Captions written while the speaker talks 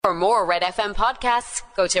For more Red FM podcasts,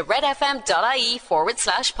 go to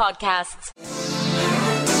redfm.ie/podcasts.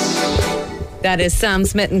 That is Sam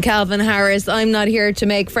Smith and Calvin Harris. I'm not here to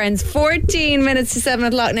make friends. 14 minutes to 7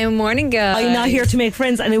 o'clock now. Morning, guys. I'm not here to make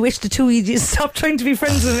friends, and I wish the two of you just stop trying to be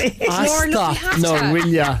friends with me. Stop. No, will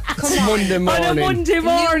ya? It's Monday morning. On a Monday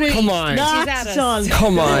morning. Come on. Not at all.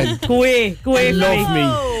 Come on. Go away. Go away from me. Love me.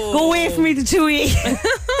 Go away from me, the two of you.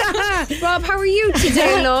 Rob, how are you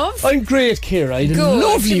today, love? I'm great, Ciara. I had a Good.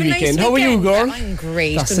 lovely Did you have a nice weekend. How are you, girl? I'm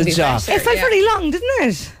great. That's Couldn't the be job. better. It felt very long, didn't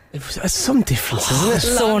it? It's some difference, isn't it?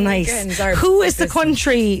 So Long nice. weekends are Who is the business.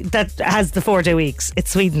 country that has the 4-day weeks?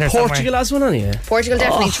 It's Sweden or Portugal somewhere. has one on you. Portugal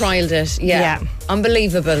definitely trialled it. Yeah.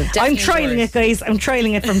 Unbelievable. I'm Definitely trialling worse. it, guys. I'm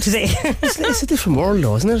trialling it from today. It's a different world,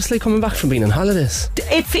 though, isn't it? It's like coming back from being on holidays.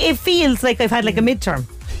 it feels like I've had like a midterm.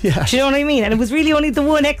 Yeah. Do you know what I mean? And it was really only the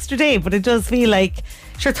one extra day, but it does feel like,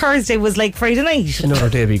 sure, Thursday was like Friday night. Another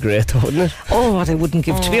day would be great, though, wouldn't it? Oh, what I wouldn't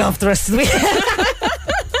give to be off the rest of the week.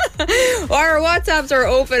 Our WhatsApps are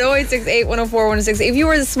open 0868 104 106. If you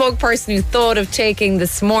were the smoke person who thought of taking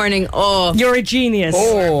this morning off, You're a genius.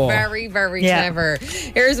 Oh. very, very Yeah. clever.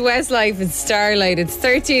 Here's Westlife and Starlight. It's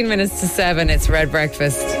 13 minutes to 7. It's Red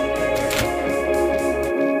Breakfast.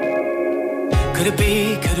 Could it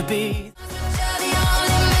be? Could it be?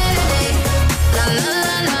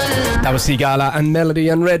 That was Sigala and Melody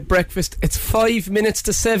and Red Breakfast. It's 5 minutes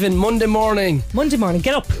to 7, Monday morning. Monday morning,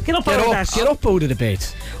 get up out of that. Get up out of the bed.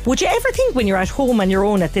 Would you ever think when you're at home on your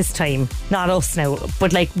own at this time, not us now,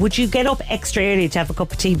 but like, would you get up extra early to have a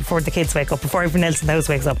cup of tea before the kids wake up, before everyone else in the house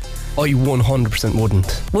wakes up? I 100%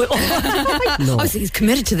 wouldn't. No. Oh, so he's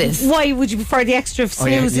committed to this. Why would you prefer the extra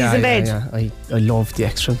snoozes in bed? I love the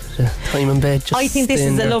extra time in bed. Just I think this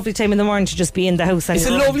staying is a there. lovely time in the morning to just be in the house. It's a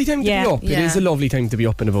lovely time to be up. Yeah. It is a lovely time to be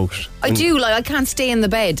up and about. I do, like, I can't stay in the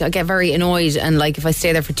bed. I get very annoyed, and like, if I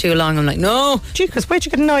stay there for too long, I'm like, no. Gee, because where'd you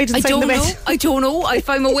get annoyed inside the bed? I don't know. If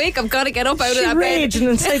I'm awake, I've got to get up out of She's that bed. raging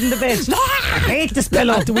inside in the bed. I hate this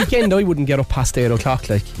pillow. At the weekend, I wouldn't get up past 8 o'clock,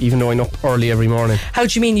 like, even though I'm up early every morning. How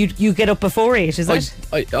do you mean you get up before 8, is it?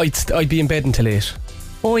 I'd be in bed until 8.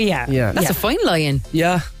 Oh, yeah. Yeah. That's a fine lie-in.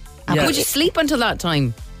 Yeah. Yeah. Would you sleep until that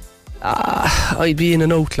time? I'd be in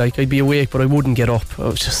and out, like, I'd be awake, but I wouldn't get up. I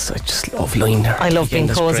just love lying there. I love being Weekend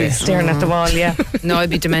is cosy, great. staring at the wall, yeah. No, I'd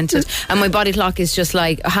be demented. And my body clock is just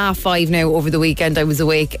like 5:30 now. Over the weekend I was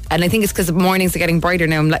awake, and I think it's because the mornings are getting brighter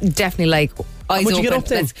now. I'm definitely like, eyes would you open. get up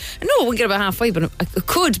then? No, I wouldn't get up at 5:30, but I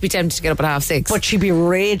could be tempted to get up at 6:30. But she'd be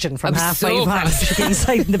raging from I'm 5:30 so on. She'd be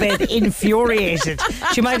inside in the bed, infuriated.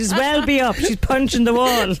 She might as well be up. She's punching the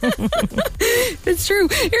wall. It's true.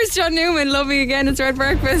 Here's John Newman. Love Me Again. It's Red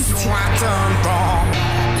Breakfast.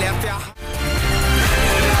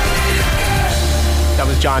 That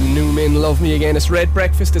was John Newman, Love Me Again. It's Red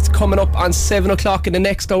Breakfast. It's coming up on 7 o'clock. In the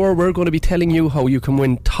next hour, we're going to be telling you how you can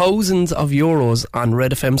win thousands of euros on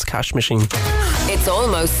Red FM's cash machine. It's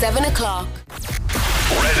almost 7 o'clock.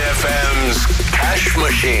 Red FM's cash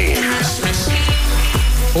machine.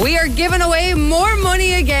 We are giving away more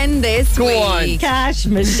money again this week. Cash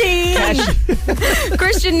machine.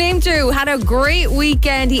 Christian Nimtu had a great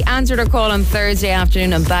weekend. He answered our call on Thursday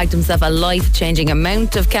afternoon and bagged himself a life-changing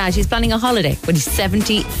amount of cash. He's planning a holiday with his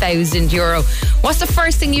 €70,000. What's the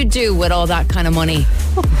first thing you do with all that kind of money?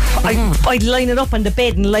 I'd line it up on the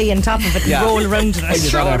bed and lay on top of it and roll around in I it. did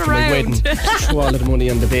Throw that it after my around. wedding. Throw all of the money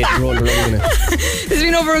on the bed and roll around in it. There's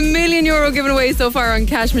been over €1 million given away so far on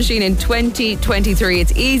Cash Machine in 2023.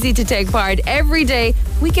 It's easy to take part. Every day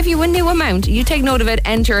we give you a new amount. You take note of it,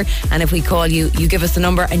 enter, and if we call you, you give us the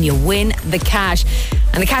number and you win the cash.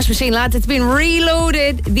 And the Cash Machine, lads, it's been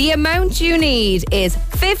reloaded. The amount you need is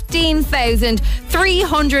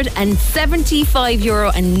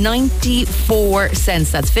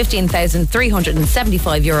 €15,375.94. That's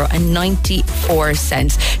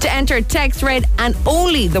 €15,375.94. To enter, text RED and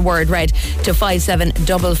only the word RED to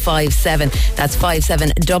 57557. That's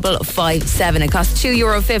 57557. It costs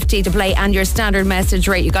 €2.50 to play, and your standard message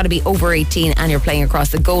rate, you got to be over 18 and you're playing across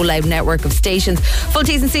the Go Loud network of stations. Full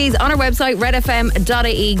T's and C's on our website,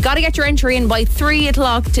 redfm.ie. Got to get your entry in by 3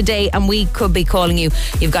 o'clock today, and we could be calling you.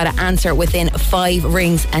 You've got to answer within 5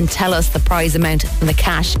 rings and tell us the prize amount, and the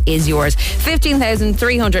cash is yours.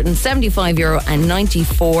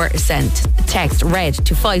 €15,375.94. Text RED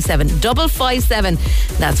to 57557.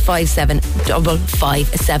 That's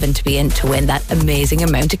 57557 to be in to win that amazing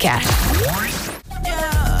amount of cash.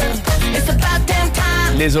 It's about damn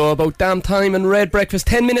time. Lizzo, about damn time and Red Breakfast.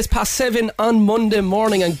 10 minutes past 7 on Monday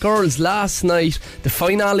morning. And girls, last night the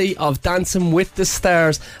finale of Dancing with the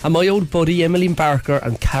Stars, and my old buddy Emmeline Barker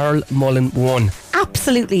and Carol Mullen won.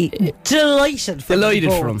 Absolutely delighted for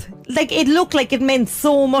him. Like, it looked like it meant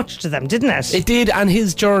so much to them, didn't it? It did, and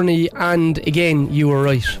his journey. And again, you were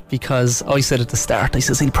right, because I said at the start, I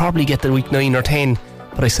said he'll probably get to week 9 or 10,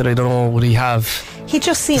 but I said I don't know, would he have he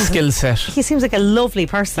just seems skill set. He seems like a lovely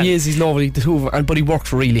person. He is, he's lovely, the two of them, but he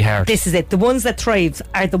worked really hard. This is it. The ones that thrive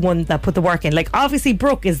are the ones that put the work in. Like, obviously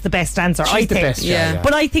Brooke is the best dancer. She's I the think. best, yeah.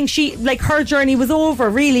 But I think she, like, her journey was over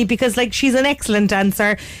really, because like she's an excellent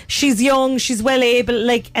dancer. She's young, she's well able,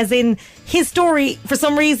 like, as in his story for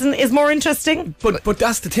some reason is more interesting. But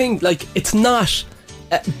that's the thing, like, it's not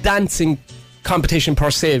a dancing competition per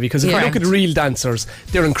se, because if you look at real dancers,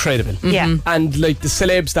 they're incredible. Yeah. And like the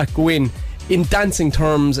celebs that go in dancing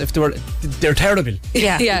terms, if they're terrible.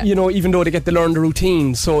 Yeah. You know, even though they get to learn the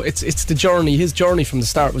routine. So it's the journey. His journey from the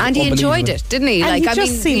start was and he enjoyed it, didn't he? And like, he I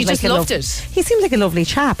just mean, seemed he just like loved it. He seemed like a lovely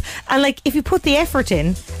chap. And like, if you put the effort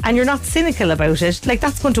in and you're not cynical about it, like,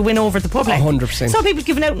 that's going to win over the public. 100%. Some people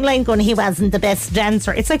giving out in line going, he wasn't the best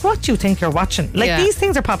dancer. It's like, what do you think you're watching? Like, these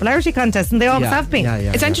things are popularity contests, and they always have been.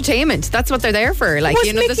 It's entertainment. That's what they're there for. Like, Was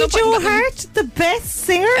you know, Mickey there's Joe Hart the best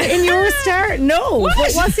singer in Eurostar? No.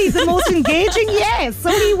 But was he the most engaging? Yes. So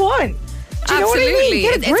he won. Do you know what I mean? Absolutely.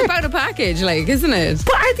 Get a It's grip. about a package, like, isn't it?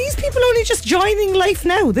 But are these people only just joining life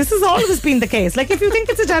now? This has always been the case. Like, if you think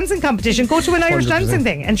it's a dancing competition, go to an Irish 100%. dancing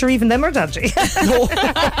thing. And sure, even them are dodgy. Here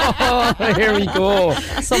we go.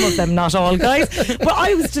 Some of them, not all, guys. But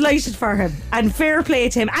I was delighted for him. And fair play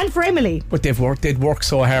to him. And for Emily. But they'd worked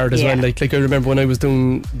so hard as Yeah. well. Like I remember when I was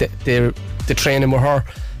doing the training with her,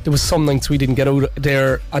 there was some nights we didn't get out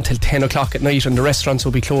there until 10 o'clock at night, and the restaurants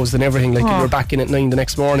would be closed and everything. Like, we were back in at 9 the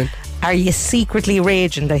next morning. Are you secretly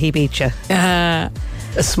raging that he beat you? A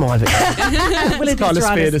small bit. Well, Call a you're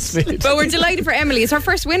spade a honest. spade. But we're delighted for Emily. It's her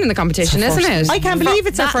first win in the competition, It's her isn't first it? I can't believe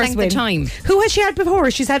it's her That first length win. of time. Who has she had before?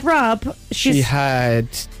 She's had Rob. She had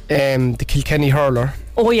the Kilkenny hurler,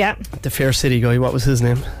 Oh, yeah. the Fair City guy. What was his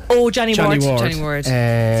name? Oh, Johnny Ward. Johnny Ward.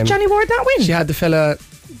 Johnny Ward not win? She had the fella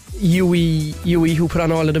Yui who put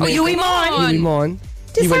on all of the makeup. Yui Mon. Yui Mon.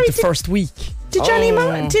 Did- He sorry, went the did- first week. Did Johnny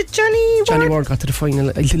Johnny Ward? Ward got to the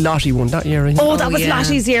final. Lottie won that year, I think. Oh, that was yeah.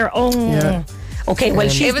 Lottie's year. Oh. Yeah. Okay, well,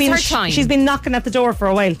 It was her time. she's been knocking at the door for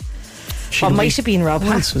a while. She What won. might have been, Rob? Who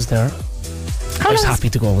huh? else was there? I was happy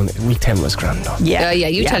to go when week 10 was grand though. Yeah,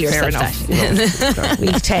 You tell fair yourself enough. that.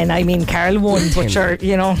 Week 10, I mean, Carol won, but sure,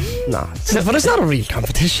 you know. No, but it's not a real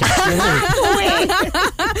competition. You know?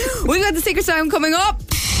 We've got the secret sound coming up.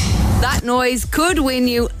 That noise could win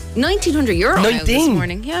you €1,900 now this 19.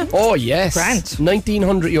 morning. Yeah. Oh yes, Grand.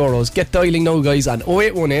 €1,900. Get dialing now, guys, on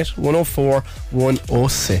 0818 104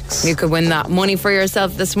 106. You could win that money for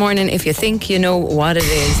yourself this morning if you think you know what it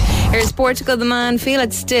is. Here's Portugal the Man, Feel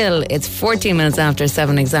It Still. It's 14 minutes after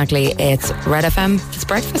 7 exactly. It's Red FM. It's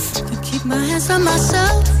breakfast. Keep my hands on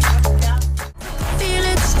myself. Feel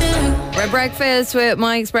it still. Red Breakfast with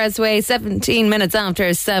My Expressway. 17 minutes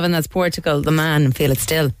after 7. That's Portugal the Man, Feel It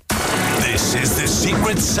Still. This is the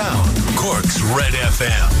secret sound. Cork's Red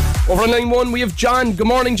FM. Over on line 1 we have John. Good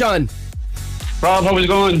morning, John. Rob, how's it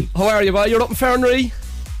going? How are you, boy? You're up in Fernery.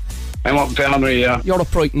 I'm up in Fernery, yeah. You're up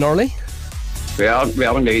bright and early. We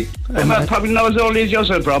are indeed. I'm probably not as early as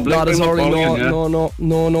yourself, probably. Not as I'm up early. again, yeah.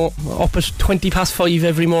 No. Up at 20 past 5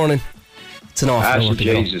 every morning. It's an awful hour to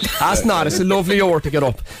get Jesus. up. That's not. It's a lovely hour to get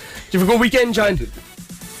up. Did you have a good weekend, John? Do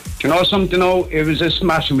you know something? No, it was a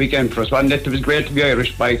smashing weekend for us, wasn't it? It was great to be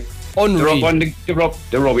Irish, by Unreal. the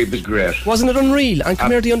rugby was great. Wasn't it unreal? And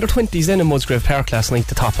come here, the under-20s then in Musgrave Park last night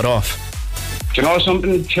to top it off. Do you know something?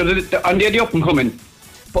 And they're the up and coming.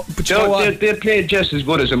 But you know what? They played just as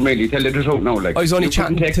good as them, really. Tell you the truth now, like. I was only you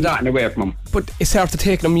couldn't chatting take to that away from them. But it started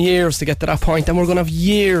taking them years to get to that point, and we're going to have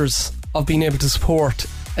years of being able to support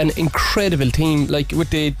an incredible team. Like,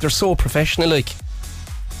 they're so professional, like.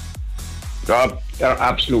 Rob, they're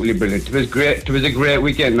absolutely brilliant. It was great. It was a great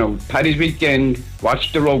weekend now. Paddy's weekend,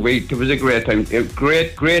 watched the rugby. It was a great time. A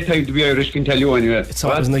great time to be Irish, can tell you anyway. It's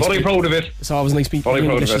always nice. Very proud of it. It's always nice beating Very the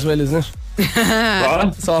proud of English it. as well, isn't it? What?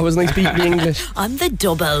 It's always nice beating the English. On the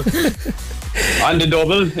double. On the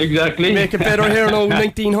double, exactly. Make it better here now.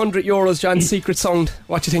 €1,900, John. Secret sound.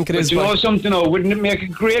 What do you think it But is? do you know boy? something? Oh, wouldn't it make a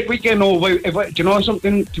great weekend? Oh, do you know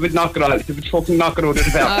something? To knock it out. To fucking knock it out of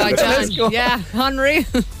the park. Oh, John. Yeah, unreal.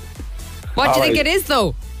 What do you think it is,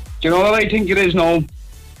 though? Do you know what I think it is now?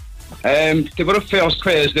 They were a first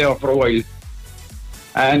craze there for a while,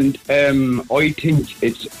 and I think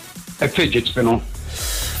it's a fidget spinner.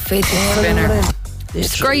 Fidget spinner.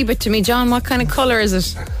 Describe it to me, John. What kind of colour is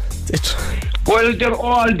it? Well, they're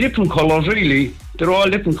all different colours, really. They're all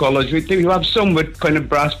different colours. You have some with kind of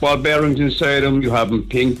brass ball bearings inside them. You have them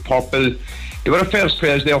pink, purple. They were the first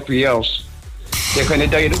players there for years. They kind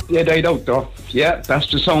of died out though. Yeah,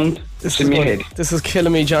 that's the sound. It's in my head. This is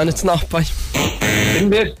killing me, John. It's not by.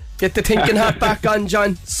 Isn't it? Get the thinking hat back on,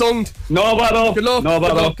 John. Sound. No bother. Good luck. No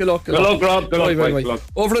bother. Good luck, Rob. Good luck. Good luck.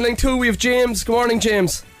 Over the line 2, we have James. Good morning,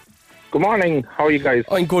 James. Good morning. How are you guys?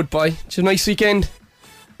 I'm good, boy. Did you have a nice weekend?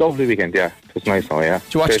 Lovely weekend, yeah. It was nice, yeah.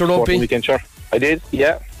 Did you watch the rugby? Weekend, sure. I did,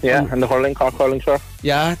 yeah. And the hurling, Cork hurling, sure.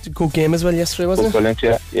 Yeah, good game as well yesterday, wasn't it? Brilliant,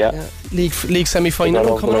 yeah. League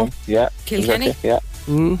semi-final coming up. Yeah. Kilkenny? Exactly, yeah.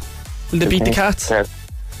 Will they beat the Cats? Yeah.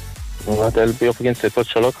 Well, they'll be up against it, but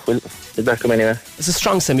sure, look, we'll back them anyway. It's a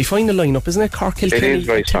strong semi-final lineup, isn't it? Cork, Kilkenny, it is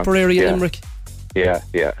very strong. Tipperary and Limerick. Yeah.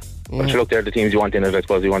 But sure, look, they're the teams you want in it, I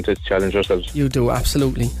suppose. You want to challenge yourselves. You do,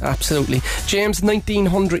 absolutely. James,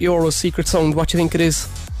 €1,900 secret sound. What do you think it is?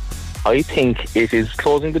 I think it is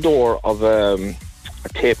closing the door of a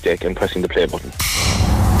tape deck and pressing the play button.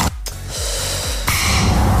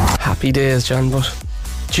 Happy days, John, but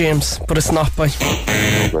James, but it's not, boy.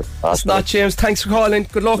 It's not, James. Thanks for calling.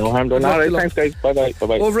 Good luck. No harm done. All right, thanks, guys. Bye-bye.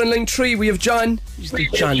 Over in line 3, we have John. There's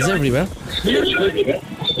John's everywhere.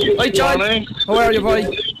 Hi, John. Morning. How are you, boy?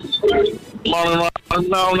 Morning.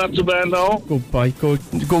 No, not too bad, no. Good, boy.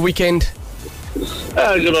 Good weekend.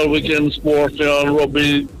 Good old weekend sport,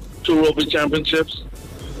 rugby, 2 rugby championships.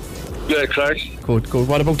 Great crack. Good.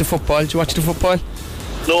 What about the football? Did you watch the football?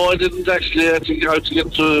 No, I didn't actually. I think I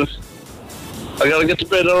gotta get to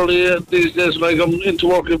bed early these days when I come into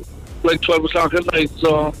work at like 12 o'clock at night,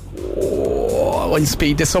 so... Oh, I'll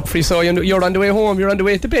speed this up for you, so you're on the way home, you're on the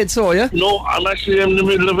way to bed, so, yeah? No, I'm actually in the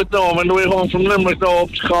middle of it now. I'm on the way home from Limerick now, up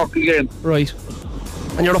to Cork again. Right.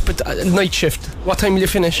 And you're up at night shift. What time will you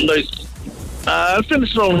finish? Night. I'll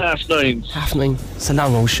finish around 9:30. 9:30. It's a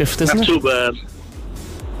long old shift, isn't Not it? too bad.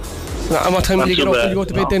 And what time will you get up? Will you go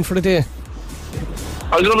to bed then for the day?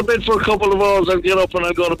 I'll go to bed for a couple of hours. I'll get up and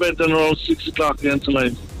I'll go to bed then around 6 o'clock again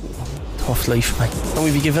tonight. Tough life, man. And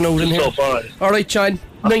we'll be giving out in here. So far. Alright, John.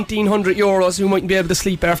 €1,900. You mightn't be able to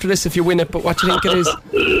sleep after this if you win it, but what do you think it is?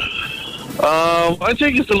 I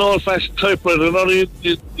think it's an old-fashioned typewriter. You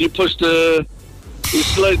push you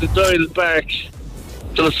slide the dial back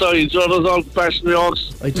to the sides. Those old-fashioned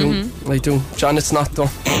yokes. I do. John, it's not though.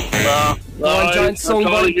 Go on, John, son,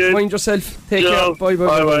 mind yourself. Take care. Bye.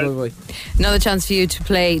 Another chance for you to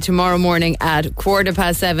play tomorrow morning at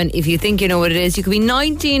 7:15. If you think you know what it is, you could be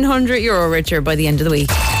 €1,900 richer by the end of the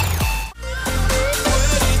week.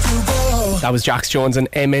 That was Jax Jones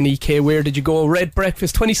and MNEK. Where did you go? Red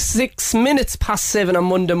Breakfast, 26 minutes past 7 on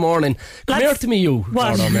Monday morning. Come here to me, you.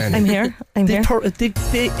 What? Oh, man. I'm here.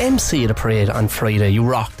 The MC of the parade on Friday, you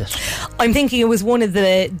rocked it. I'm thinking it was one of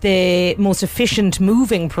the most efficient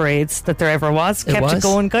moving parades that there ever was. Kept it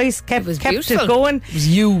going, guys. Kept it going. It was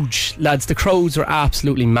huge, lads. The crowds were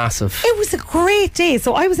absolutely massive. It was a great day.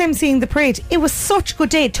 So I was emceeing the parade. It was such a good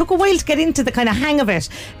day. It took a while to get into the kind of hang of it,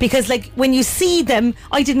 because like when you see them,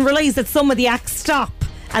 I didn't realise that some of the acts stop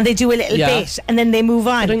and they do a little bit and then they move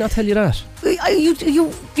on. Did I not tell you that? You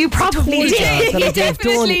probably did. You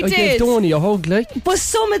definitely did. I gave Donny a hug, like. But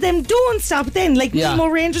some of them don't stop then. Like Nemo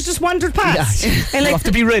Rangers just wandered past. Yeah. And like, you have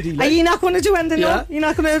to be ready. Are you not going to do anything? No? You're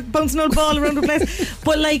not going to bounce an old ball around the place.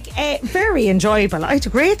 But like, very enjoyable. I had a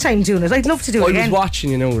great time doing it. I'd love to do it again. I was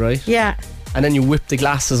watching, right? Yeah. And then you whip the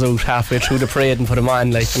glasses out halfway through the parade and put them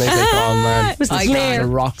on, like, and I was like, oh man, it was the glare. A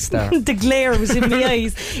rock star. The glare was in my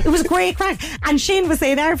eyes. It was a great crack. And Shane was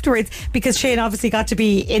saying afterwards, because Shane obviously got to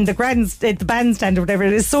be in the bandstand or whatever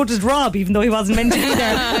it is, so did Rob, even though he wasn't meant to be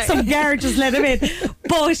there. Some guard just let him in.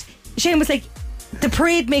 But Shane was like, the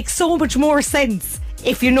parade makes so much more sense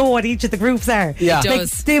if you know what each of the groups are. Yeah. Like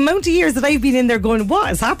the amount of years that I've been in there going,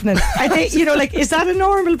 what is happening? Are they, like, is that a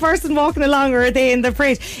normal person walking along, or are they in the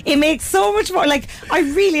parade? It makes so much more, like, I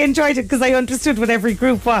really enjoyed it because I understood what every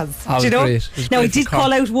group was. Oh, do you know? Great. Now I did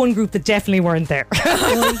call out one group that definitely weren't there. These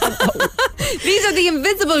are the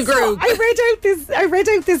invisible group. So I read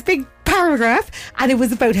out this big paragraph, and it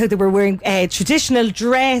was about how they were wearing traditional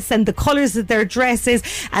dress and the colours of their dresses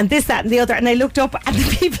and this, that and the other, and I looked up and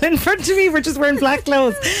the people in front of me were just wearing black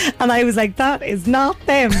clothes, and I was like, that is not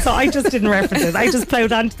them. So I just didn't reference it. I just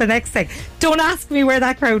ploughed on to the next thing. Don't ask me where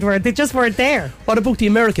that crowd were. They just weren't there. What about the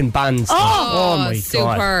American bands? Oh my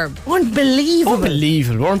superb. God,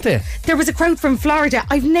 unbelievable, weren't they? There was a crowd from Florida.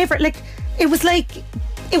 I've never, like, it was like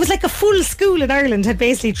a full school in Ireland had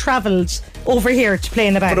basically travelled over here to play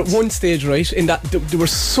in a band. But at one stage, right, in that they were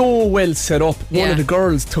so well set up, one of the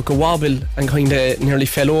girls took a wobble and kind of nearly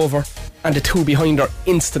fell over. and the two behind her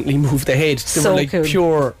instantly moved ahead. They were like cool.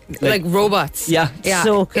 pure... Like robots. Yeah.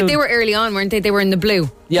 So cool. They were early on, weren't they? They were in the blue.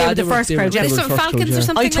 They were the first crowd. Were they some falcons or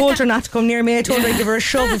something I told like her that? not to come near me. I told her I'd give her a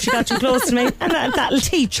shove if she got too close to me, and that'll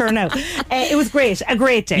teach her now. It was great, a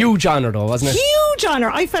great day. Huge honour though, wasn't it? Huge honour.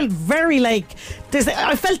 I felt very like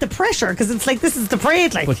I felt the pressure because it's like this is the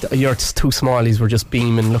parade. Like, But you're two smallies were just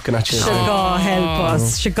beaming, looking at you. should God help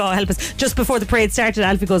us. Should God help us. Just before the parade started,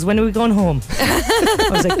 Alfie goes, "When are we going home?" I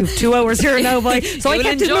was like, "We've 2 hours here now, boy." So I You'll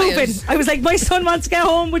kept it enjoy moving. it. I was like, "My son wants to get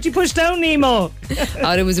home. Would you push down, Nemo?"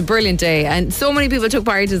 Oh, it was a brilliant day, and so many people took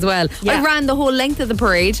part as well. Yeah. I ran the whole length of the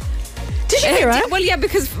parade. Did you hear it? Well, yeah,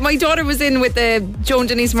 because my daughter was in with the Joan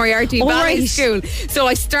Denise Moriarty ballet right. school, so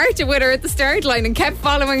I started with her at the start line and kept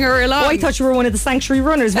following her along. Oh, I thought you were one of the sanctuary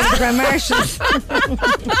runners, one of the Grand Marshals.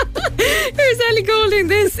 Here's Ellie Goulding.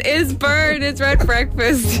 This is Burn. It's Red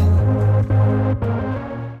Breakfast.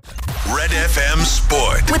 Red FM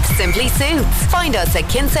Sport. With Simply Suits. Find us at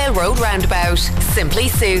Kinsale Road Roundabout. Simply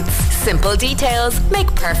Suits. Simple details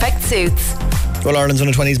make perfect suits. Well, Ireland's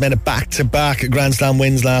under-20s made it back-to-back Grand Slam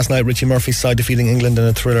wins last night. Richie Murphy's side defeating England in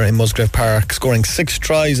a thriller in Musgrave Park, scoring 6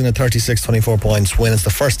 tries in a 36-24 points win. It's the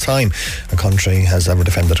first time a country has ever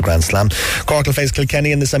defended a Grand Slam. Cork will face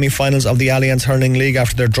Kilkenny in the semi-finals of the Allianz Hurling League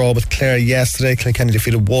after their draw with Clare yesterday. Kilkenny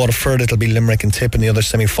defeated Waterford. It'll be Limerick and Tip in the other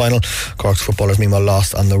semi-final. Cork's footballers meanwhile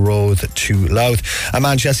lost on the road to Louth. And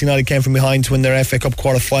Manchester United came from behind to win their FA Cup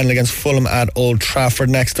quarter-final against Fulham at Old Trafford.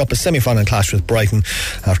 Next up, a semi-final clash with Brighton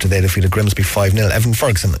after they defeated Grimsby 5-0. Evan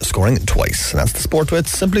Ferguson scoring twice. And that's the sport with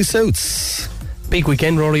Simply Suits. Big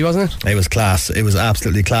weekend, Rory, wasn't it? It was class. It was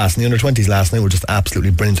absolutely class. And the under-20s last night were just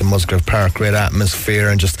absolutely brilliant in Musgrave Park. Great atmosphere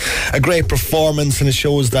and just a great performance. And it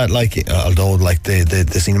shows that, like, although like the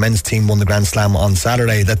senior men's team won the Grand Slam on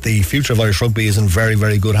Saturday, that the future of Irish rugby is in very,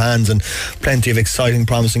 very good hands, and plenty of exciting,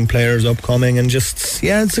 promising players upcoming. And just,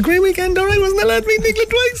 yeah, it's a great weekend, all right, wasn't it? Let me England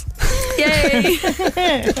twice.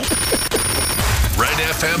 Yay. Red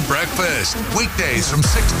FM Breakfast. Weekdays from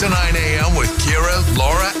 6 to 9 a.m. with Kira,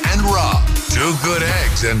 Laura, and Rob. 2 good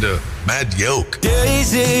eggs and a mad yolk.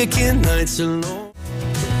 Days aching, nights alone.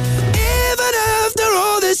 Even after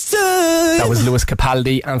all this time. That was Lewis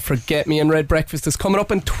Capaldi and Forget Me, and Red Breakfast is coming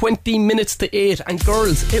up in 20 minutes to 8. And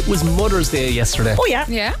girls, it was Mother's Day yesterday. Oh yeah.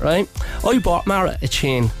 Yeah. Right? I bought Mara a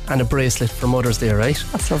chain and a bracelet for Mother's Day, right?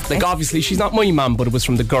 That's lovely. Like, obviously, she's not my mum, but it was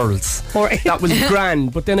from the girls. All right. That was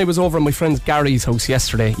grand. But then I was over at my friend Gary's house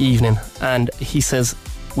yesterday evening, and he says,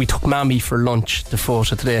 we took Mammy for lunch, the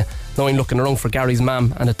photo today. Now I'm looking around for Gary's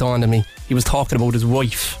mum, and it dawned on me, he was talking about his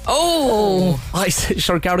wife. Oh. I said,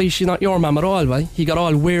 sure, Gary, she's not your mum at all, right? He got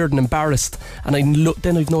all weird and embarrassed, and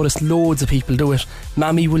then I've noticed loads of people do it.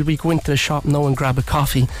 Mammy, will we go into the shop now and grab a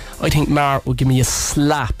coffee? I think Mar will give me a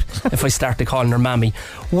slap if I started calling her Mammy.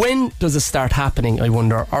 When does it start happening, I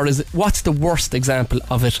wonder? Or is it, what's the worst example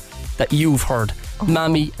of it that you've heard?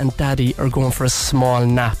 Mammy and Daddy are going for a small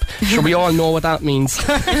nap. Sure, we all know what that means.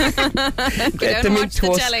 Get them watch the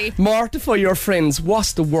into us. telly. Mortify your friends.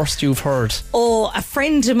 What's the worst you've heard? Oh, a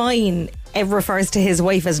friend of mine refers to his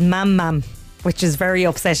wife as Mam, which is very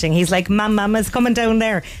upsetting. He's like, Mam is coming down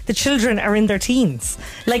there. The children are in their teens.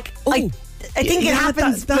 Like, I think it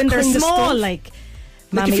happens that when they're kind of small. stuff. Like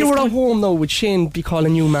If you were at home now, would Shane be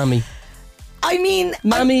calling you Mammy? I mean,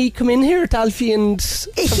 Mammy, come in here, Alfie, and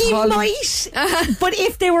he might, but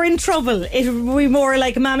if they were in trouble, it would be more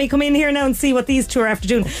like, Mammy, come in here now and see what these two are after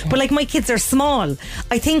doing. But like, my kids are small.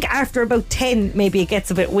 I think after about 10, maybe it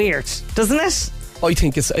gets a bit weird, doesn't it? I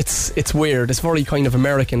think it's weird. It's very kind of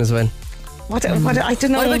American as well. What I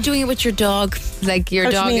don't know. What about doing it with your dog? Like, your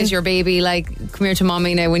What do you dog mean? is your baby. Like, come here to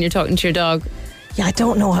mommy now when you're talking to your dog. Yeah, I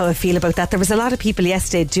don't know how I feel about that. There was a lot of people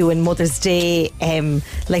yesterday doing Mother's Day,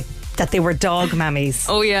 like that they were dog mammies.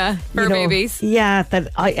 Oh yeah, fur babies. Yeah,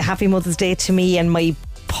 happy Mother's Day to me and my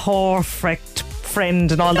perfect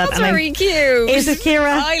friend and all That's that. And very cute. Is it, Kira?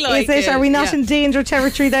 I like it. Are we not yeah. in danger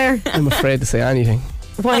territory there? I'm afraid to say anything.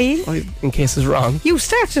 Why? In case it's wrong. You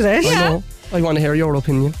started it. I know. I want to hear your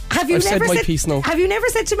opinion. Have you I've never said my piece now. Have you never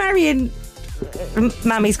said to Marion,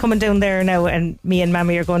 Mammy's coming down there now, and me and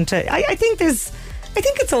Mammy are going to? I think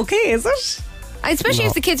it's okay, is it? Especially No.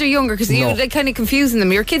 if the kids are younger, because you're kind of confusing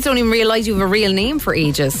them. Your kids don't even realise you have a real name for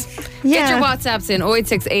ages. Yeah. Get your WhatsApps in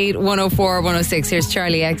 0868 104 106. Here's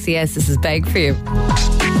Charlie XCS. This is Beg for You.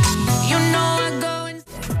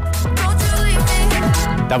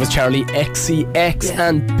 That was Charlie XCX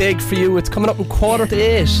and Big for You. It's coming up in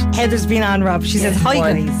 7:45. Heather's been on, Rob. She says, hi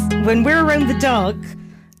Fine. guys. When we're around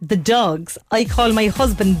the dogs, I call my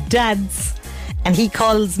husband Dads and he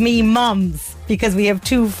calls me Moms because we have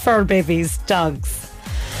 2 fur babies dogs.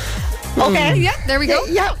 Okay. Yeah, there we go.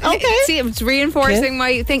 Yeah, okay. See, it's reinforcing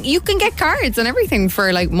my thing. You can get cards and everything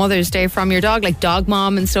for like Mother's Day from your dog, like dog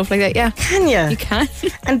mom and stuff like that. Yeah. Can you? You can.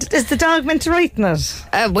 And is the dog meant to write in it?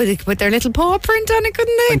 With their little paw print on it,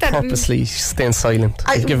 couldn't they? I'm purposely staying silent.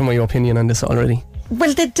 I've given my opinion on this already.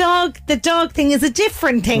 Well, the dog thing is a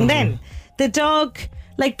different thing then. The dog...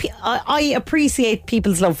 Like, I appreciate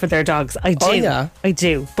people's love for their dogs. I do. Oh, yeah. I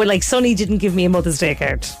do. But, like, Sonny didn't give me a Mother's Day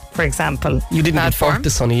card, for example. You didn't give birth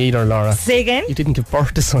to Sonny either, Laura. Say again? You didn't give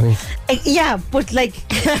birth to Sonny. Yeah, but, like...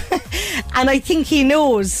 and I think he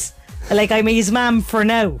knows... Like, I'm his mum for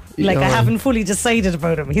now. Like, I haven't fully decided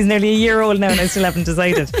about him. He's nearly a year old now and I still haven't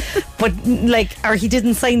decided. But, like... Or he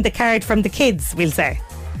didn't sign the card from the kids, we'll say.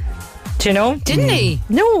 Do you know? Didn't he?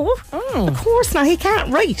 No. Of course not. He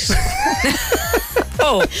can't write.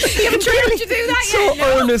 Oh, you haven't tried to do that yet. So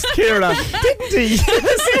earnest, Ciara. Didn't he? He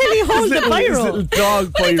really hold the His biro. little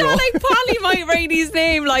dog But I biro. thought like Polly might write his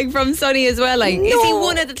name like from Sonny as well. Like, is he No.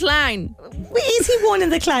 one of the clan? Is he one in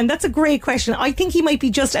the clan? That's a great question. I think he might be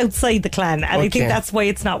just outside the clan, and I think Okay. that's why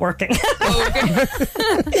it's not working.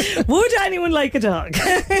 Would anyone like a dog?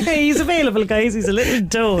 He's available, guys. He's a little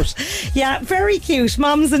dote. Yeah, very cute.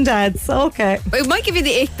 Mums and dads. Okay. It might give you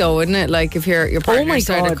the ick though, wouldn't it? Like if your partner my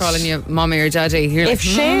started God. calling you mommy or daddy. You're If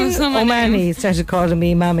like, Shane "Oh, O'Mahony started calling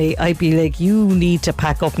me mammy, I'd be like, you need to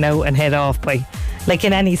pack up now and head off by, like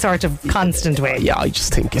in any sort of constant way. Yeah, I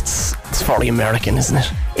just think it's very American, isn't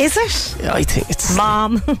it? Is it? Yeah, I think it's...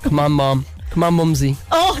 Mom. Come on, Mom. Come on, Mumsy.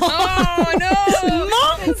 Oh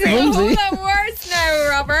no! Mumsy. Oh, that worse now,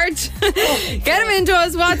 Robert. Get him into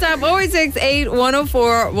us. WhatsApp 0868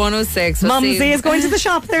 104 106. Mumsy is going to the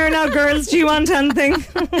shop there now, girls. Do you want anything?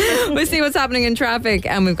 We'll see what's happening in traffic,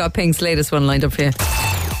 and we've got Pink's latest one lined up for you.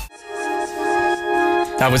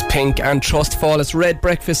 That was Pink and Trust Fall. It's Red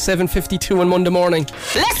Breakfast, 7:52 on Monday morning.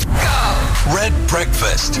 Let's go! Red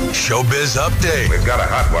Breakfast, Showbiz Update. We've got a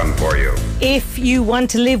hot one for you. If you want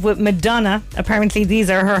to live with Madonna, apparently these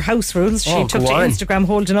are her house rules. She took go to on. Instagram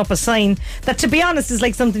holding up a sign that, to be honest, is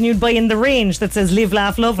like something you'd buy in the range that says live,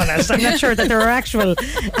 laugh, love on it. I'm not sure that there are actual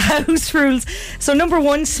house rules. So number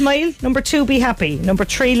 1, smile. Number 2, be happy. Number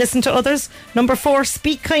 3, listen to others. Number 4,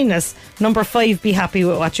 speak kindness. Number 5, be happy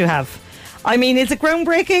with what you have. I mean, is it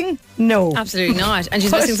groundbreaking? No. Absolutely not. And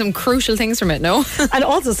she's missing some crucial things from it, no? And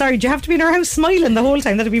also, sorry, do you have to be in her house smiling the whole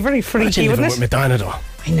time? That'd be very freaky, Imagine living wouldn't with it? Madonna, though.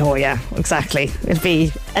 I know, yeah, exactly. It'd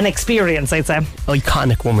be an experience, I'd say.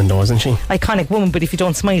 Iconic woman, though, isn't she? Iconic woman, but if you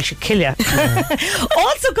don't smile, she'll kill you.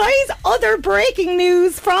 Also, guys, other breaking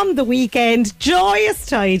news from the weekend. Joyous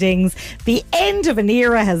tidings. The end of an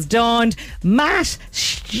era has dawned. Matt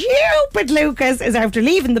Stupid Lucas is after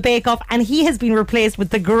leaving the Bake Off, and he has been replaced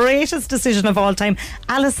with the greatest decision of all time,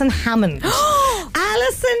 Alison Hammond.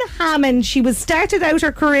 Alison Hammond. She started out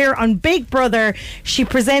her career on Big Brother. She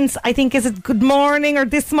presents, I think, is it Good Morning or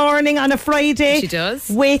This Morning on a Friday? She does.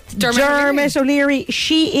 With Dermot O'Leary.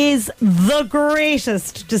 She is the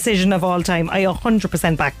greatest decision of all time. I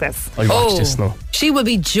 100% back this. I watched this now. She will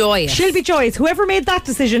be joyous. She'll be joyous. Whoever made that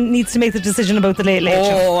decision needs to make the decision about the Late Late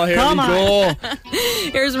Show. Oh, here Come we on. go.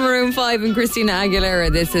 Here's Maroon 5 and Christina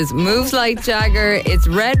Aguilera. This is Moves Like Jagger. It's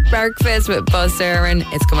Red Breakfast with Buzz Aaron.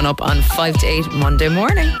 It's coming up on 5 to 8 Monday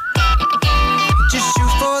morning. Just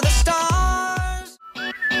shoot for the stars.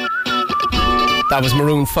 That was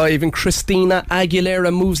Maroon 5 and Christina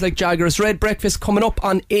Aguilera, Moves Like Jagger. It's Red Breakfast coming up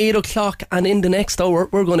on 8 o'clock, and in the next hour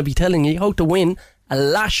we're going to be telling you how to win a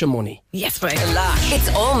lash of money. Yes, babe. A lash. It's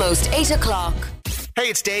almost 8 o'clock. Hey,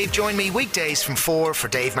 it's Dave. Join me weekdays from 4 for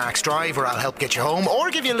Dave Max Drive, where I'll help get you home or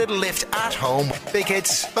give you a little lift at home. Big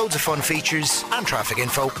hits, loads of fun features, and traffic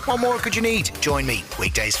info. What more could you need? Join me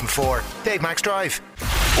weekdays from 4. Dave Max Drive.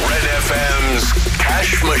 Red FM's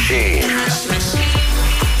Cash Machine.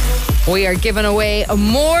 We are giving away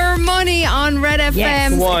more money on Red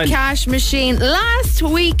FM's One. Cash Machine. Last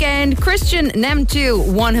weekend, Christian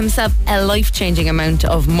Nemtu won himself a life-changing amount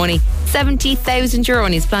of money, €70,000,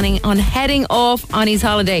 and he's planning on heading off on his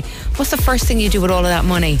holiday. What's the first thing you do with all of that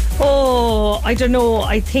money? Oh, I don't know.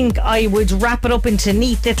 I think I would wrap it up into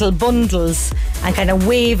neat little bundles and kind of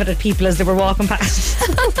wave it at people as they were walking past.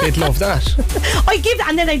 They'd love that. I'd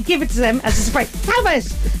give it to them as a surprise.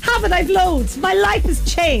 Have it, I've loads. My life has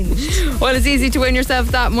changed. Well, it's easy to win yourself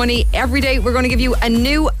that money. Every day we're going to give you a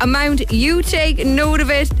new amount. You take note of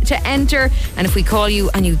it to enter, and if we call you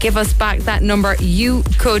and you give us back that number, you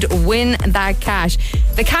could win that cash.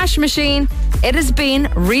 The Cash Machine, it has been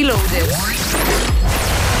reloaded.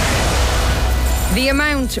 The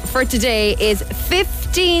amount for today is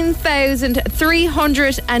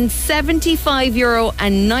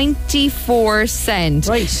 €15,375.94.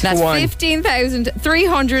 Right. That's Go on.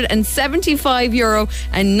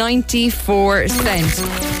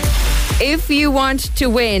 €15,375.94. If you want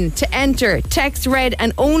to win, to enter, text RED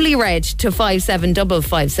and only RED to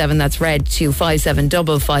 57557. That's RED to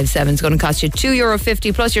 57557. It's going to cost you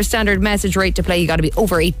 €2.50 plus your standard message rate to play. You got to be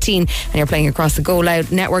over 18 and you're playing across the Go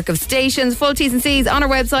Loud network of stations. Full T's and C's on our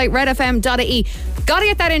website, redfm.ie. Got to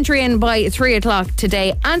get that entry in by 3 o'clock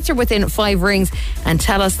today. Answer within 5 rings and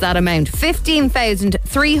tell us that amount.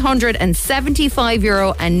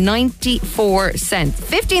 €15,375.94.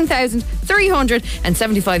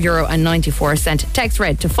 €15,375.94. Text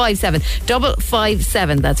RED to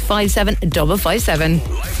 57557. That's 57557.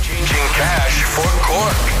 Life-changing cash for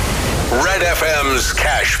Cork. Red FM's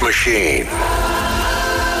cash machine.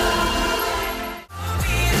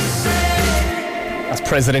 That's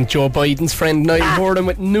President Joe Biden's friend Niall Horan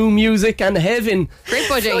with new music and heaven. Great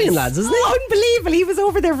budget. Flying lads, isn't it? Unbelievable. He was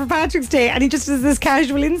over there for Patrick's Day and he just does this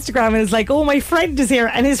casual Instagram and is like, oh, my friend is here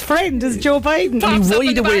and his friend is Joe Biden. Pops up in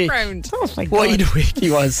wide the awake. background. Oh my God. Wide awake he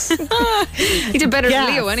was. He did better Yes.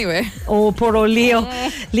 than Leo anyway. Oh, poor old Leo.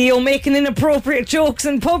 Leo making inappropriate jokes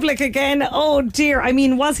in public again. Oh dear. I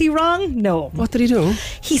mean, was he wrong? No. What did he do?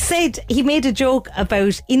 He said he made a joke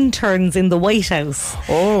about interns in the White House.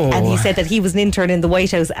 Oh. And he said that he was an intern in the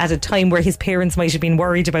White House at a time where his parents might have been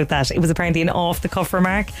worried about that. It was apparently an off-the-cuff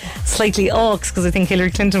remark. Slightly ox, because I think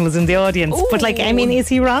Hillary Clinton was in the audience. Ooh. But, like, I mean, is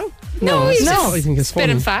he wrong? No, he's No. just I think it's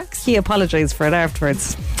spitting funny. facts. He apologised for it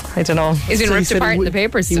afterwards. I don't know. He's been So he ripped said apart he in the wi-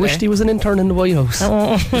 papers He today. wished he was an intern in the White House.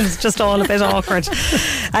 Oh, it's just all a bit awkward.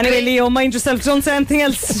 Anyway, Leo, mind yourself. Don't say anything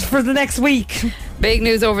else for the next week. Big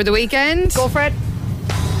news over the weekend. Go for it.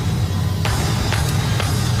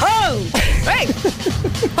 Oh! Hey!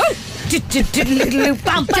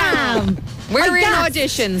 Bam! We're I in gasped.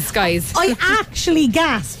 auditions, guys. I actually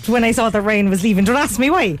gasped when I saw the rain was leaving. Don't ask me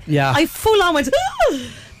why. Yeah. I full on went, "Ah!"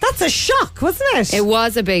 That's a shock, wasn't it? It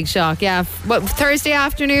was a big shock, yeah. What, Thursday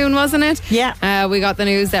afternoon, wasn't it? Yeah. We got the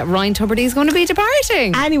news that Ryan Tubridy is going to be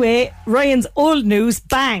departing. Anyway, Ryan's old news,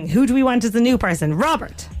 bang. Who do we want as the new person?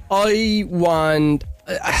 Robert. I want...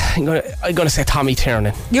 I'm gonna say Tommy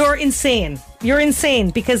Tiernan. You're insane. You're insane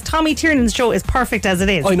because Tommy Tiernan's show is perfect as it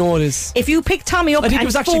is. I know it is. If you pick Tommy up I think and it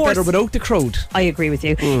was actually force, better without the crowd. I agree with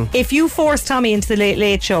you. If you force Tommy into the Late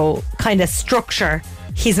Late Show kind of structure,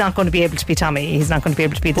 he's not going to be able to be Tommy. He's not going to be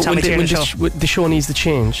able to be the But Tommy Tiernan show. the show needs to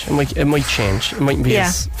change. It might change. It mightn't be Yeah.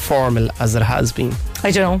 as formal as it has been.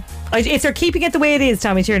 I don't know. If they're keeping it the way it is,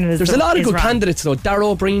 Tommy Tiernan is. There's a lot of good candidates though. Darragh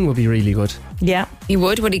O'Brien would be really good. Yeah. He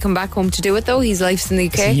would he come back home to do it though? His life's in the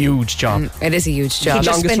UK. It's a huge job. It is a huge job. He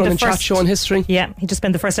just Longest spent the running chat first- show in history. Yeah, he just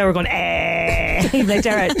spent the first hour going, He's like,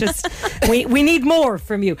 Dara, just we need more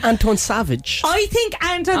from you. Anton Savage. I think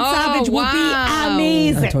Anton Oh, Savage would wow. be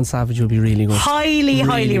amazing. Anton Savage would be really good. Highly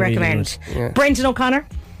Really recommend. good. Yeah. Brendan O'Connor,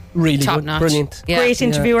 Really Top good. notch. Brilliant. Yeah. great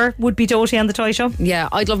interviewer, would be Doty on the Toy Show. Yeah,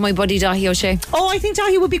 I'd love my buddy Dahi O'Shea. Oh, I think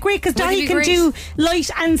Dahi would be great because Would he Dahi be can great? do light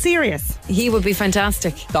and serious. He would be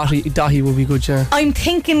fantastic. Dahi would be good, yeah. I'm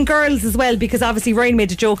thinking girls as well because obviously Ryan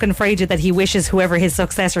made a joke on Friday that he wishes whoever his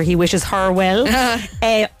successor, he wishes her well.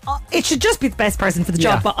 It should just be the best person for the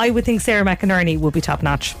job, Yeah. but I would think Sarah McInerney would be top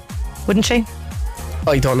notch, wouldn't she?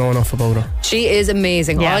 I don't know enough about her. She is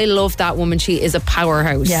amazing. Yeah. I love that woman. She is a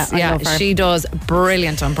powerhouse. Yeah, I love her. She does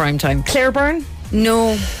brilliant on prime time. Claire Byrne?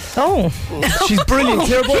 No. Oh, She's brilliant.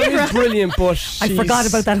 Claire Byrne is brilliant, but I she's- forgot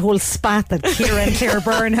about that whole spat that Ciara and Claire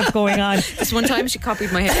Byrne have going on. This one time she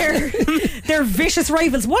copied my hair. They're vicious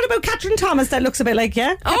rivals. What about Catherine Thomas? That looks a bit like,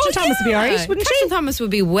 Catherine Thomas would be alright, wouldn't Catherine Thomas would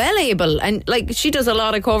be well able, and like she does a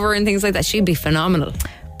lot of cover and things like that. She'd be phenomenal.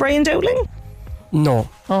 Brian Dowling? No.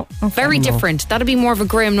 Oh, Very different. That'd be more of a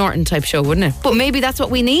Graham Norton type show, wouldn't it? But maybe that's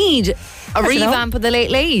what we need. A don't revamp of the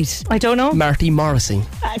Late Late. I don't know. Marty Morrissey.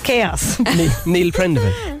 Chaos. Neil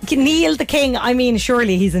Prendeville. Neil the King, I mean,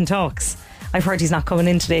 surely he's in talks. I've heard he's not coming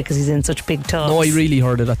in today because he's in such big talks. No, I really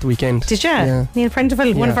heard it at the weekend. Did you? Yeah. Neil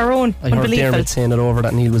Prendeville, one of our own. I heard Unbelievable. Dermot saying it over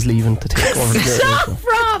that Neil was leaving to take over the Late Late Show.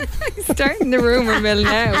 Rob! Starting the rumour mill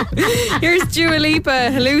now. Here's Dua Lipa,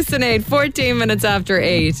 Hallucinate, 14 minutes after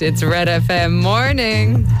 8. It's Red FM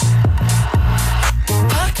Morning.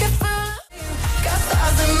 Pocket full, got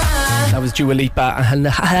stars in my That was Dua Lipa and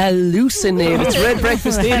Hallucinate. It's Red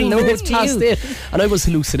Breakfast, 18 minutes past 8. And I was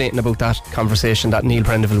hallucinating about that conversation that Neil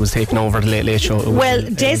Prendeville was taking over the Late Late Show. Well,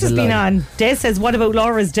 Des has been on. Des says, what about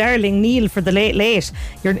Laura's darling Neil for the Late Late?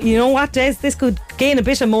 You know what, Des? This could gain a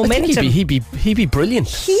bit of momentum. He'd be brilliant.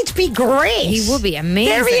 He'd be great. He would be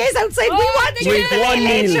amazing. There he is outside. We want you for the Late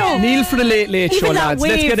Late Show. Neil for the Late Late Show, lads.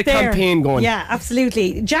 Let's get a campaign going. Yeah,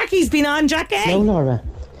 absolutely. Jackie's been on. Jackie. No, Laura.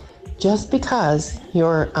 Just because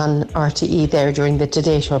you're on RTE there during the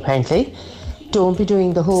Today Show, apparently, don't be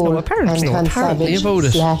doing the whole Anton Savage /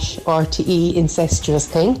 RTE incestuous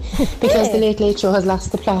thing, because the Late Late Show has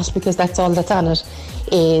lost the plot, because that's all that's on it,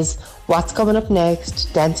 is what's coming up next,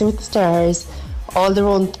 Dancing with the Stars, all their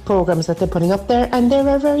own programmes that they're putting up there, and there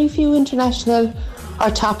are very few international or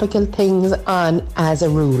topical things on as a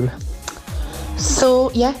rule. So,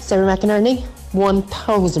 yeah, Sarah McInerney,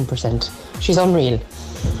 1000%. She's unreal.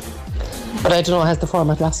 But I don't know, has the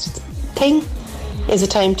format lost its thing? Is it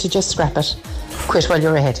time to just scrap it? Quit while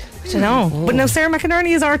you're ahead. I don't know. But now Sarah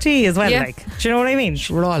McInerney is RT as well, like. Do you know what I mean?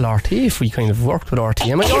 We're all RT if we kind of worked with RT.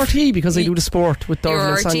 I'm like RT because I do the sport with Darwin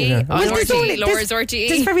and Sonia. Laura's RT.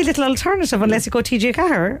 There's very little alternative unless you go TJ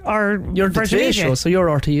Carr or you're the Today Show, so you're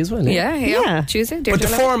RT as well. Yeah. Tuesday. But the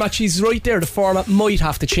format, she's right there. The format might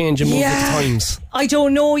have to change and move with the times. I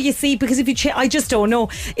don't know, you see, because if you I just don't know.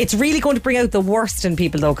 It's really going to bring out the worst in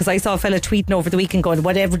people, though, because I saw a fella tweeting over the weekend going,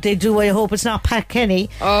 whatever they do, I hope it's not Pat Kenny.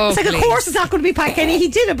 It's like, of course it's not going to be Pat Kenny. He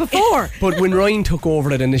did it before. But when Ryan took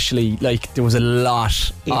over it initially, like, there was a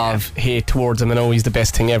lot of hate towards him, and he's the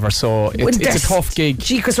best thing ever, so it's a tough gig.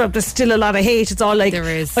 Gee, Chris Rob, there's still a lot of hate. It's all like, there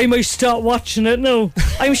is. I might stop watching it now.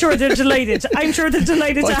 I'm sure they're delighted. To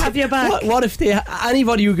have you back. What if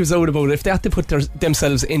anybody who gives out about it, if they had to put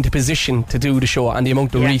themselves into position to do the show and the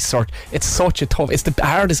amount of research, it's such a tough, it's the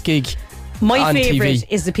hardest gig. My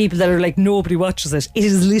favourite is the people that are like, nobody watches it. It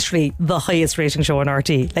is literally the highest rating show on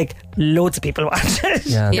RT. Like, loads of people watch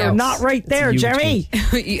it. You're not right there, Jerry.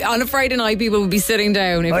 On a Friday night, people will be sitting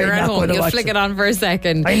down. If you're at home, you'll flick it on for a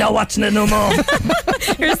second. I'm not watching it no more.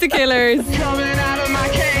 Here's the Killers. Coming out of my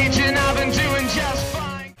cage and I've been doing just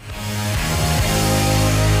fine.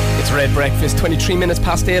 It's Red Breakfast, 23 minutes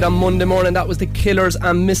past 8 on Monday morning. That was the Killers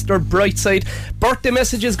and Mr. Brightside. Birthday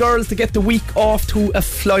messages, girls, to get the week off to a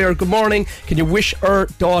flyer. Good morning. Can you wish her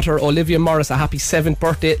daughter Olivia Morris a happy 7th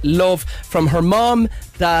birthday? Love from her mom,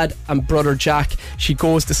 dad and brother Jack. She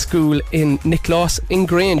goes to school in Nicholas in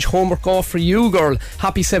Grange. Homework off for you, girl.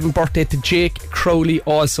 Happy 7th birthday to Jake Crowley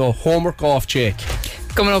also. Homework off, Jake.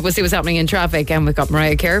 Coming up, we'll see what's happening in traffic, and we've got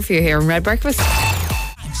Mariah Carey for you here in Red Breakfast.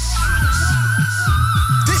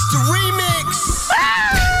 The remix.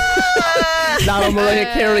 Lara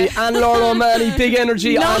Mariah Carey and Laura O'Malley. Big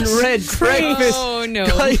energy on Red Breakfast. Oh no,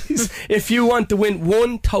 guys, if you want to win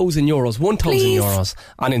 €1,000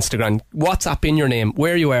 on Instagram, WhatsApp in your name,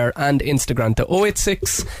 where you are, and Instagram to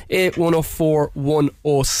 086 8104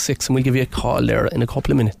 106, and we'll give you a call there in a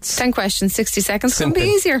couple of minutes. 10 questions, 60 seconds. Couldn't be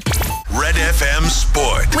easier. Red FM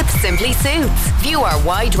Sport with Simply Suits. View our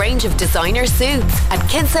wide range of designer suits at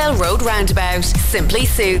Kinsale Road Roundabout. Simply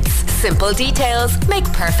Suits. Simple details make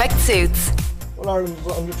perfect suits. Well,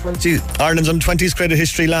 Ireland's under-20s created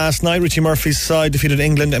history last night. Richie Murphy's side defeated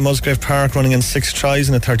England at Musgrave Park, running in 6 tries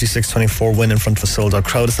in a 36-24 win in front of a sold-out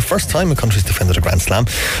crowd. It's the first time a country's defended a Grand Slam.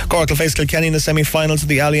 Cork will face Kilkenny in the semi-finals of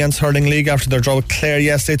the Allianz Hurling League after their draw with Clare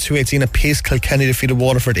yesterday. 2-18 apiece. Kilkenny defeated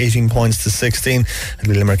Waterford 18 points to 16.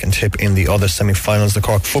 It'll be Limerick and Tip in the other semi-finals. The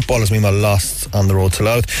Cork footballers meanwhile lost on the road to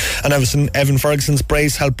Louth. And Evan Ferguson's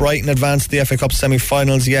brace helped Brighton advance to the FA Cup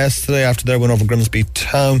semi-finals yesterday after their win over Grimsby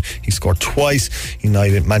Town. He scored twice.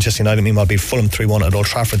 Manchester United meanwhile beat Fulham 3-1 at Old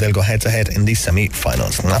Trafford. They'll go head to head in the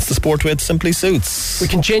semi-finals, and that's the sport with Simply Suits. We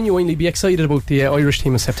can genuinely be excited about the Irish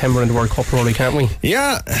team in September in the World Cup, Rory, can't we?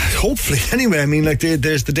 Yeah, hopefully. Anyway, I mean, like,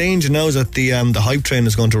 there's the danger now that the hype train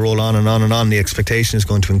is going to roll on and on and on. The expectation is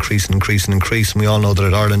going to increase and we all know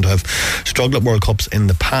that Ireland have struggled at World Cups in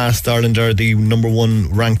the past. Ireland are the number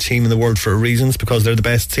 1 ranked team in the world for reasons, because they're the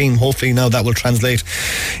best team. Hopefully now that will translate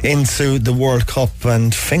into the World Cup,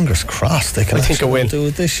 and fingers crossed they can do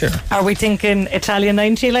it this year. Are we thinking Italian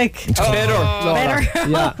 90 like? It's better.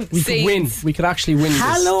 Yeah, we could win. We could actually win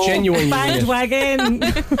Hello, this. Genuinely bandwagon.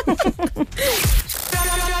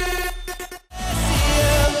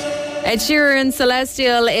 Ed Sheeran,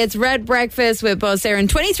 Celestial. It's Red Breakfast with Buzz Aaron.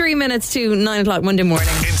 23 minutes to 9 o'clock Monday morning.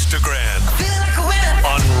 Instagram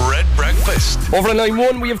on Red Breakfast. Over at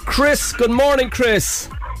 9-1 we have Chris. Good morning, Chris.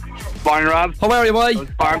 Morning, Rob. How are you, boy?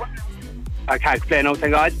 I can't explain out,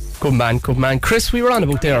 thank God. Good man. Chris, we were on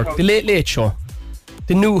about there the Late Late Show,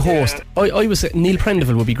 the new host. I was saying Neil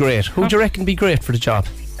Prendeville would be great. Who do you reckon would be great for the job?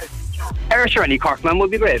 Sure, any Corkman would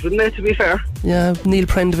be great, wouldn't it, to be fair? Yeah, Neil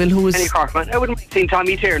Prendeville, who was... Any Corkman. I wouldn't mind seeing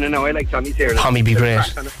Tommy Tiernan now. I like Tommy Tiernan. Tommy'd be great.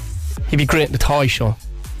 He'd be great in the toy show.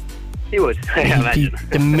 He would. I He'd imagine.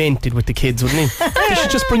 be demented with the kids, wouldn't he? They should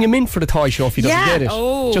just bring him in for the toy show if he doesn't get it.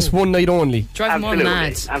 Oh. Just one night only. Drive him all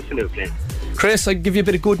mad. Absolutely. Chris, I'll give you a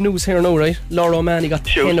bit of good news here now, right? Laura O'Mahony got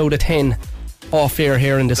 10 out of 10 off air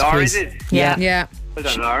here in this Laura quiz. did? Yeah. Well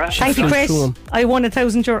done, Laura. Thank you, Chris. I won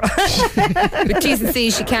 €1,000. But T's and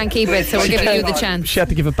C's, she can't keep it, so we're giving you the chance. She had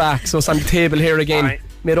to give it back, so it's on the table here again. Right.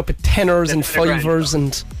 Made up of tenors and That's a grand. fivers,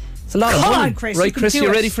 and it's a lot of Come money. on, Chris, Right, you can Chris, do you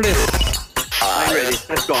it. ready for this? I'm ready.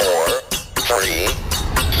 Let's go. 4, 3,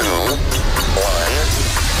 2,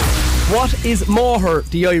 1. What is moher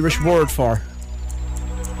the Irish word for?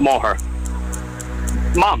 Moher.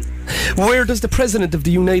 Mom. Where does the President of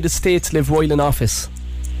the United States live while in office?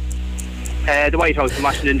 The White House in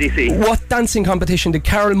Washington, D.C. What dancing competition did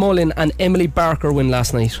Carol Mullen and Emily Barker win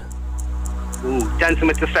last night? Ooh, Dancing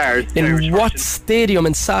with the Stars. In Irish what version. stadium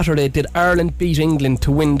on Saturday did Ireland beat England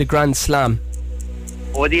to win the Grand Slam?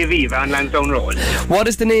 Oh, the Aviva on Lansdowne Road. What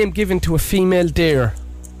is the name given to a female deer?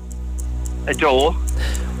 A Joe.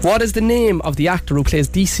 What is the name of the actor who plays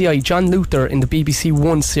DCI John Luther in the BBC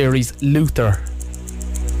One series Luther?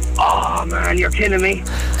 Oh, man, you're killing me.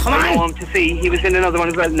 Come I know on. him to see. He was in another one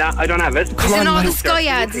as well. Nah, I don't have it. He's in all the Sky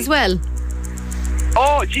ads as well.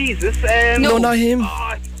 Oh, Jesus. No, not him.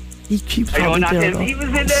 Oh, He keeps I know, probably not there, him. though. He was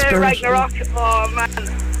in Spirit. Ragnarok. Oh, man.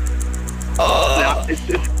 No, it's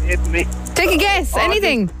hitting me. Take a guess,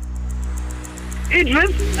 anything.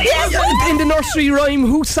 Idris. Yes. In the nursery rhyme,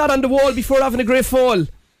 who sat on the wall before having a great fall?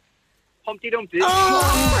 Humpty Dumpty.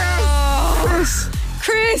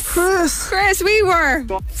 Chris, we were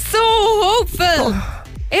so hopeful.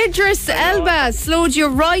 Idris Elba slowed you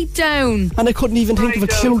right down. And I couldn't even think of a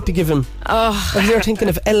clue to give him. Oh, I was there thinking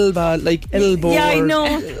of Elba, like elbow. Yeah, I or- know.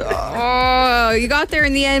 oh, you got there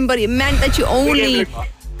in the end, but it meant that you only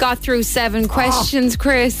got through 7 questions,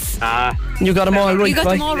 Chris. You got them all right, You got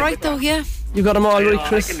right? them all right, though, yeah. You got them all right, I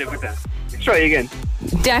Chris? can live with that. Try again.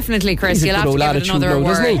 Definitely, Chris. He's a You'll good have to old give it attitude another now,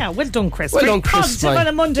 doesn't word. he? Yeah, well done, Chris. Well Very done, Chris. positive on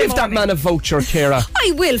a Monday Give that morning. man a voucher, Ciara.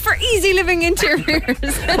 I will, for easy living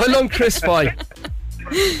interiors. Well done, Chris, boy.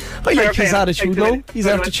 I like his attitude, no? He's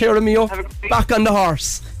after cheering me up. Back on the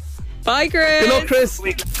horse. Bye, Chris. Good luck, Chris.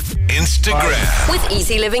 Instagram. With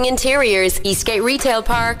Easy Living Interiors, Eastgate Retail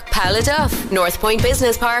Park, Paladuff, North Point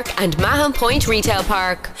Business Park, and Mahon Point Retail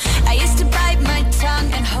Park. I used to bite my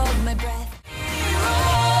tongue and hold my breath.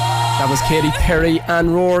 That was Katy Perry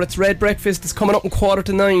and Roar. It's Red Breakfast. It's coming up in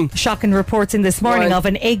 8:45. Shocking reports in this morning Right. of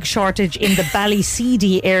an egg shortage in the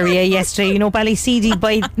Ballyseedy area yesterday. You know Ballyseedy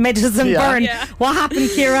by Medicine Yeah. Burn. Yeah. What happened,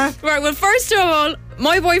 Ciara? Right, well, first of all,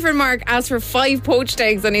 my boyfriend Mark asked for 5 poached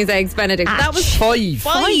eggs on his Eggs Benedict. That was 5.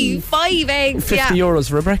 5 eggs. 50 yeah. euros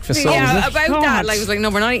for a breakfast. So Yeah, was it? about God. that. Like, I was like, no,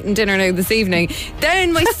 we're not eating dinner now this evening.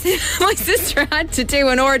 Then my my sister had to do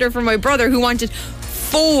an order for my brother who wanted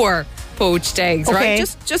 4 poached eggs, Okay.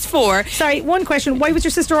 right? Just 4. Sorry, one question. Why was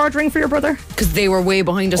your sister ordering for your brother? Because they were way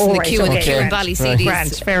behind us in the right, queue, and the okay. queue in Grand, Ballyseedy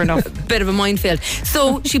Grand, is fair enough. a bit of a minefield.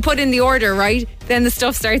 So she put in the order, right? Then the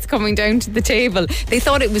stuff starts coming down to the table. They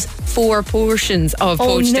thought it was 4 portions of Oh,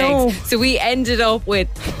 poached no. eggs. So we ended up with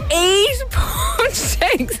 8 poached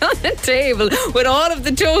eggs on the table with all of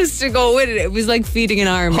the toast to go with it. It was like feeding an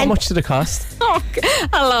army. How much did it cost? Oh,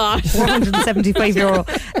 a lot. €475.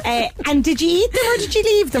 And did you eat them or did you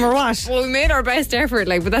leave them or what? Well, we made our best effort,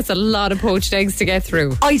 like, but that's a lot of poached eggs to get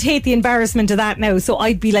through. I'd hate the embarrassment of that now, so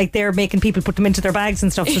I'd be like there making people put them into their bags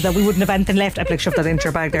and stuff so that we wouldn't have anything left. I'd be like, shove that into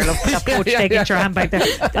your bag there, love. Put that poached egg into your handbag there.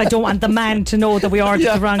 I don't want the man to know that we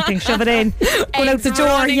ordered the wrong thing. Shove it in. Go out the door.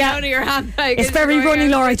 Running Yeah. out of your handbag. It's as very you're going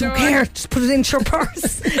runny, out Laura. I the don't door. care. Just put it into your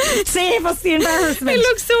purse. Save us the embarrassment. It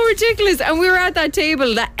looks so ridiculous. And we were at that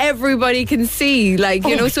table that everybody can see. Like,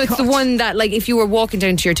 you Oh know, my so it's the God. one that, like, if you were walking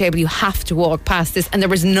down to your table, you have to walk past this. And there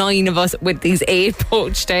was 9 of us with these 8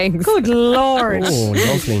 poached eggs. Good Lord. Oh,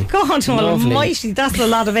 lovely. God Lovely. almighty, that's a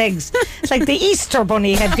lot of eggs. It's like the Easter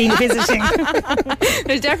bunny had been visiting.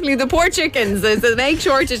 There's definitely the poor chickens. There's an egg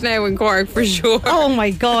shortage now in Cork, for sure. Oh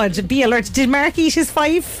my God, be alert. Did Mark eat his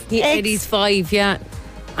 5 He ate eggs? his 5, yeah.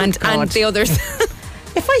 And God. the others.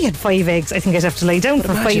 If I had 5 eggs, I think I'd have to lay down for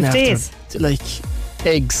 5 Imagine after, days. like,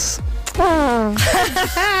 eggs.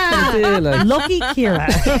 Lucky Ciara.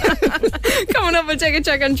 Coming up, we'll take a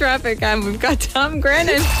check on traffic. And we've got Tom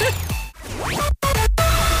Grennan.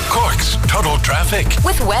 Cork's Total Traffic.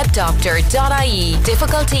 With webdoctor.ie.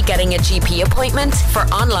 Difficulty getting a GP appointment? For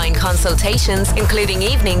online consultations, including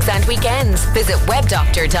evenings and weekends, visit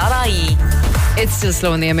webdoctor.ie. It's still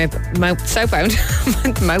slow in the southbound.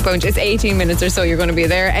 Mouthbound. It's 18 minutes or so you're going to be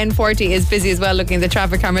there. N40 is busy as well, looking at the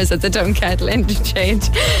traffic cameras at the Dunkettle interchange.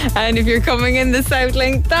 And if you're coming in the South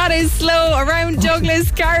Link, that is slow around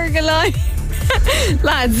Douglas, Carrigaline.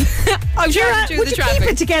 Lads, I'm sure to would the you traffic.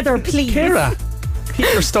 keep it together, please? Ciara,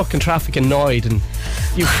 people are stuck in traffic annoyed and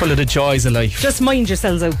you full of the joys of life. Just mind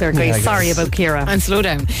yourselves out there, guys. Yeah, Sorry about Ciara. And slow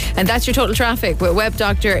down. And that's your total traffic with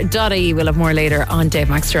webdoctor.ie. We'll have more later on Dave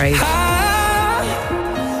Max Drive.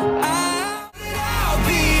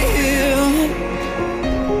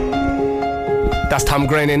 That's Tom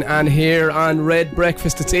Grennan, and here on Red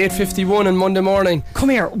Breakfast, it's 8:51 on Monday morning. Come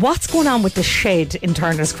here, what's going on with the shed in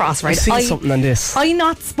Turner's Cross, right? I see something on this. I'm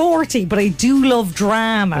not sporty, but I do love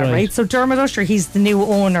drama, right? So Dermot Usher, he's the new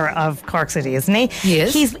owner of Cork City, isn't he? He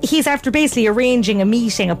is. He's after basically arranging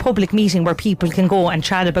a public meeting where people can go and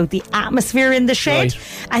chat about the atmosphere in the shed.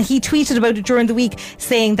 Right. And he tweeted about it during the week,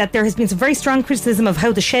 saying that there has been some very strong criticism of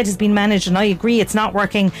how the shed has been managed, and I agree, it's not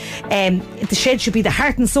working. The shed should be the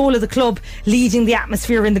heart and soul of the club, leading the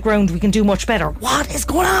atmosphere in the ground. We can do much better. What is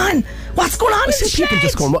going on? What's going on in the shed?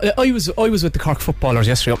 Just going, I was with the Cork footballers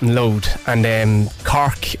yesterday up in Loud, and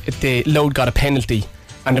the Loud got a penalty,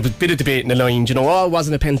 and there was a bit of debate in the line. You know, it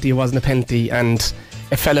wasn't a penalty, and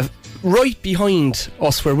a fella right behind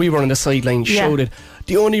us where we were on the sideline shouted,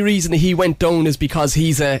 the only reason he went down is because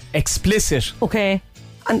he's explicit. Okay.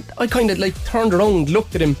 And I kind of turned around,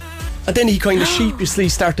 looked at him, and then he kind of sheepishly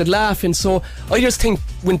started laughing. So I just think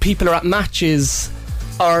when people are at matches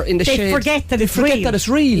or in the shed, they forget that it's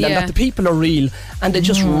real and that the people are real, and they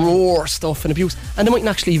just roar stuff and abuse, and they mightn't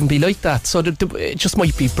actually even be like that. So it just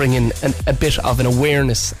might be bringing a bit of an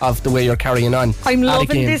awareness of the way you're carrying on. I'm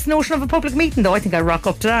loving this notion of a public meeting, though. I think I'll rock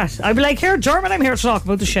up to that. I'll be like, here, Dermot, I'm here to talk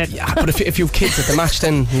about the shed. Yeah, but if you have kids at the match,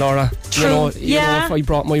 then Laura, you know, if I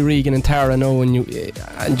brought my Regan and Tara now, and you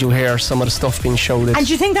hear some of the stuff being shouted, and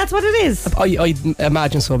do you think that's what it is? I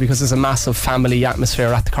imagine so, because there's a massive family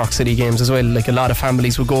atmosphere at the Cork City games as well. Like, a lot of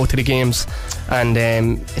families will go to the games, and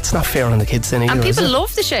it's not fair on the kids then either. And people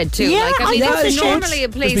love the shed too. Yeah, I mean, love this is the shed. normally a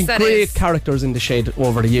place There's been that great is characters in the shed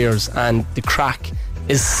over the years, and the crack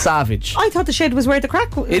is savage. I thought the shed was where the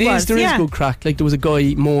crack was. It is. There is good crack. Like, there was a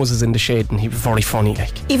guy, Moses, in the shed, and he was very funny.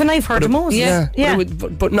 Like, even I've heard of Moses. Yeah.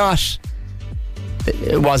 But not.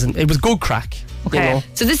 It wasn't. It was good crack. Okay. You know?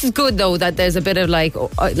 So this is good, though, that there's a bit of like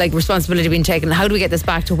responsibility being taken. How do we get this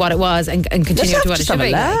back to what it was and continue to what it should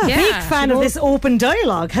be? Big fan of this open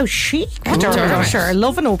dialogue. How chic. Sure,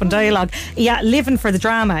 love an open dialogue. Yeah, living for the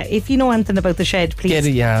drama. If you know anything about the shed, please.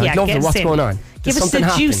 I'd love to know what's going on. Give us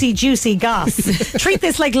the juicy goss. Treat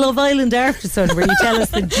this like Love Island After Sun, where you tell us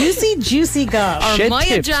the juicy goss. Or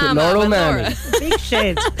Maya Jama with Laura. Big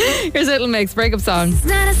shed. Here's a little mix breakup song.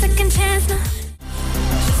 Not a second chance, no.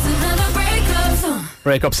 Just another breakup song.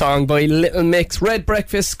 Breakup song by Little Mix. Red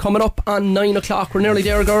Breakfast coming up on 9 o'clock. We're nearly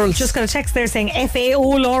there, girls. Just got a text there saying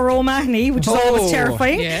FAO Laura O'Mahony, which is always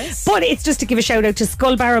terrifying. Yes. But it's just to give a shout out to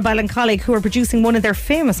Skullbarrow Ballincollig, who are producing one of their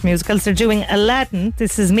famous musicals. They're doing Aladdin,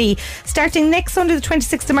 This Is Me, starting next Sunday the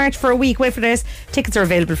 26th of March for a week. Wait for this. Tickets are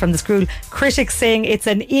available from the school. Critics saying it's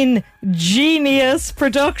an ingenious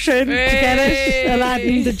production. Get it?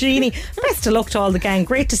 Aladdin the Genie. Best of luck to all the gang.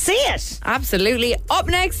 Great to see it. Absolutely. Up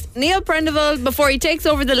next, Neil Prendeville before he takes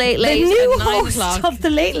over the Late Late. The new at 9 host o'clock. of the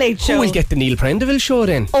Late Late Show. Who will get the Neil Prendeville show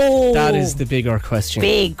then? Oh, that is the bigger question.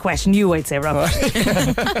 Big question. You, I'd say, Rob.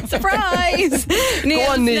 Surprise! Neil's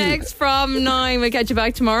on, Neil. next from 9. We'll catch you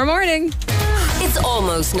back tomorrow morning. It's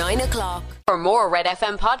almost 9 o'clock. For more Red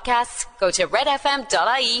FM podcasts, go to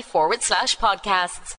redfm.ie/podcasts.